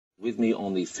With me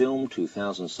on the Film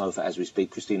 2000 sofa as we speak,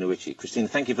 Christina Ricci. Christina,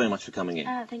 thank you very much for coming in.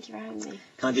 Thank you for having me.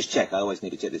 Can I just check? I always need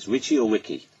to check this. Ricci or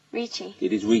Ricky? Ricci.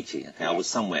 It is Ricci. Okay, Yeah. I was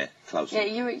somewhere close. Yeah,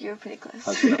 you were pretty close.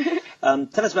 Close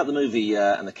enough. Tell us about the movie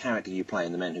and the character you play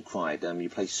in The Man Who Cried. You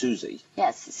play Susie.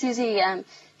 Yes, Susie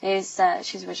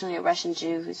she's originally a Russian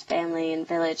Jew whose family and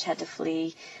village had to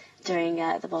flee during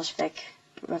the Bolshevik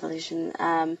Revolution,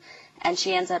 and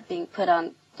she ends up being put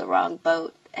on the wrong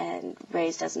boat and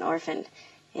raised as an orphan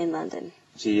in London.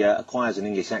 She acquires an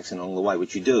English accent along the way,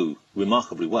 which you do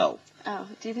remarkably well. Oh,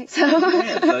 do you think so?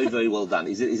 Yeah, very, very well done.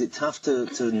 Is it tough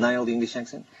to nail the English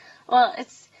accent? Well,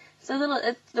 it's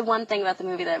the one thing about the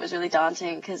movie that was really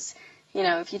daunting, because, you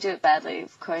know, if you do it badly,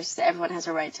 of course, everyone has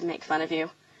a right to make fun of you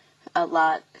a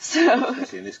lot. So.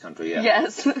 Especially in this country, yeah.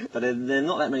 Yes. But there are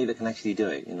not that many that can actually do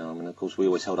it, you know. I mean, of course, we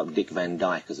always held up Dick Van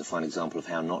Dyke as a fine example of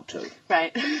how not to.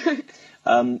 Right.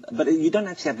 But you don't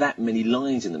actually have that many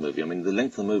lines in the movie. I mean, the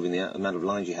length of the movie and the amount of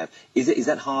lines you have, is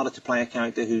that harder to play a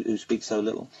character who speaks so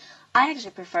little? I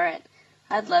actually prefer it.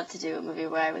 I'd love to do a movie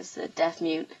where I was a deaf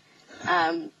mute.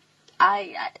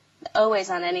 I always,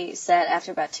 on any set,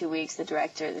 after about 2 weeks,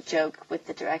 the joke with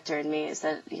the director and me is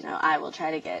that, you know, I will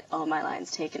try to get all my lines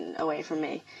taken away from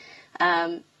me.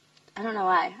 I don't know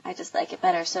why. I just like it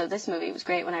better. So this movie was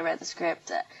great when I read the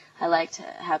script. I liked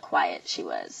how quiet she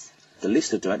was. The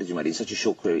list of directors you made in such a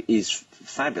short career is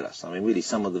fabulous. I mean, really,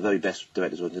 some of the very best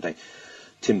directors working today.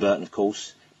 Tim Burton, of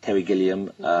course, Terry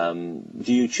Gilliam.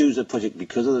 Do you choose a project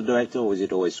because of the director, or is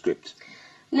it always script?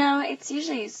 No, it's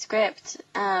usually script.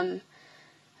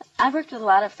 I've worked with a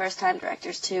lot of first-time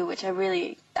directors too, which I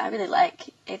really like.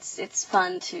 It's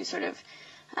fun to sort of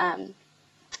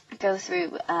go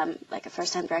through like a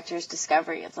first-time director's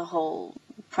discovery of the whole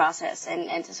process,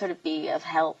 and to sort of be of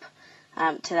help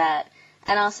to that.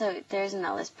 And also, there isn't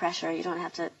all this pressure. You don't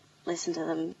have to listen to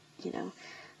them, you know,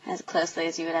 as closely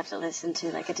as you would have to listen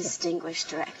to, like, a distinguished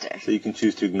director. So you can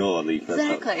choose to ignore the first.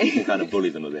 Exactly. You can kind of bully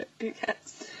them a bit.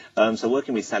 Yes. So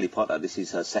working with Sally Potter, this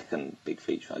is her second big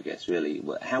feature, I guess, really.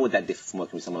 How would that differ from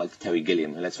working with someone like Terry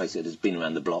Gilliam, who, let's face it, has been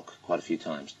around the block quite a few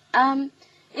times?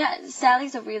 Yeah,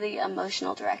 Sally's a really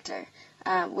emotional director,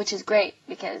 which is great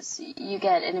because you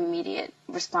get an immediate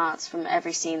response from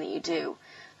every scene that you do.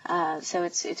 So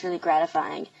it's really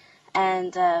gratifying.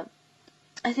 And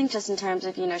I think just in terms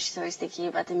of, you know, she's always thinking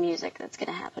about the music that's going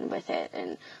to happen with it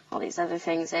and all these other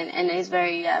things, and is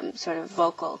very sort of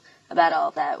vocal about all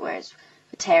of that, whereas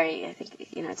with Terry, I think,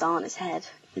 you know, it's all in his head.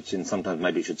 Which, and sometimes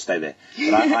maybe it should stay there.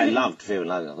 But I loved Fear and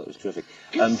Loathing. I thought it was terrific.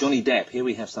 Johnny Depp, here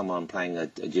we have someone playing a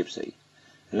gypsy.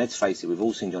 And let's face it, we've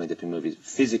all seen Johnny Depp in movies,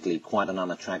 physically quite an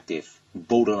unattractive,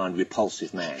 borderline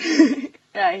repulsive man.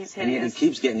 Yeah, he's hideous. And yet he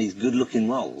keeps getting these good-looking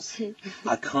roles.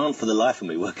 I can't for the life of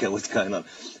me work out what's going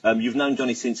on. You've known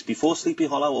Johnny since before Sleepy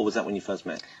Hollow, or was that when you first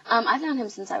met? I've known him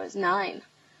since I was 9.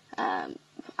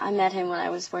 I met him when I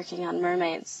was working on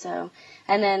Mermaids, so...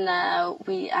 And then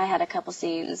I had a couple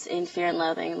scenes in Fear and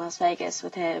Loathing in Las Vegas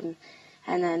with him,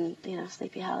 and then, you know,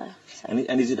 Sleepy Hollow. So.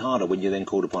 And is it harder when you're then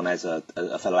called upon as a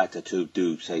fellow actor to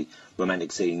do, say,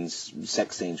 romantic scenes,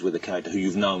 sex scenes with a character who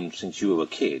you've known since you were a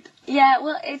kid? Yeah,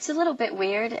 well, it's a little bit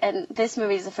weird, and this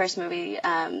movie is the first movie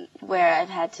where I've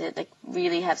had to, like,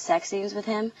 really have sex scenes with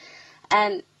him.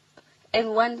 And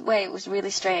in one way it was really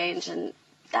strange, and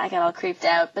I got all creeped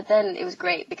out, but then it was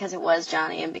great because it was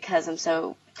Johnny, and because I'm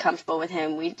so comfortable with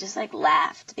him, we just, like,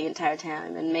 laughed the entire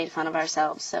time and made fun of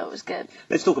ourselves, so it was good.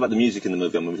 Let's talk about the music in the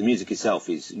movie. I mean, the music itself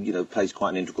is, you know, plays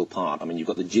quite an integral part. I mean, you've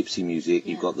got the gypsy music,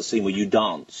 you've got the scene where you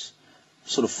dance,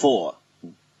 sort of for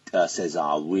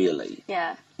César, really.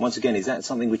 Yeah. Once again, is that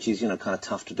something which is, you know, kind of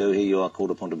tough to do? Here you are called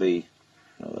upon to be,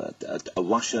 you know, a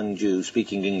Russian Jew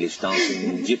speaking English,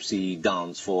 dancing gypsy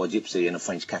dance for a gypsy in a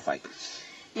French cafe.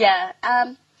 Yeah,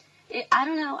 I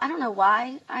don't know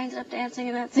why I ended up dancing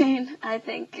in that scene. I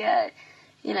think,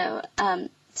 you know,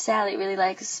 Sally really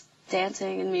likes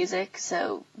dancing and music,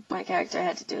 so my character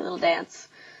had to do a little dance.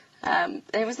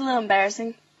 It was a little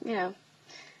embarrassing, you know,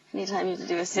 anytime you have to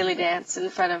do a silly dance in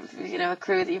front of, you know, a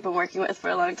crew that you've been working with for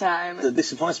a long time. This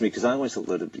surprised me because I always thought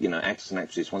that, you know, actors and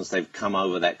actresses, once they've come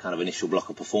over that kind of initial block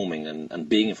of performing and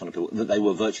being in front of people, that they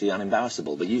were virtually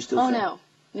unembarrassable, but you still... Oh, no.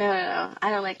 No.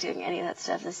 I don't like doing any of that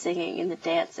stuff, the singing and the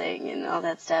dancing and all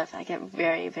that stuff. I get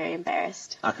very, very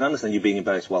embarrassed. I can understand you being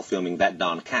embarrassed while filming That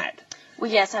Darn Cat.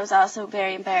 Well, yes, I was also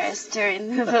very embarrassed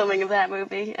during the filming of that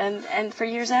movie and for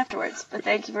years afterwards, but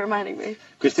thank you for reminding me.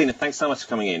 Christina, thanks so much for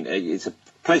coming in. It's a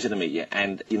pleasure to meet you,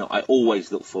 and, you know, I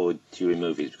always look forward to your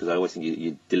movies because I always think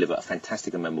you deliver a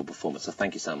fantastic and memorable performance, so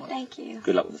thank you so much. Thank you.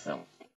 Good luck with the film.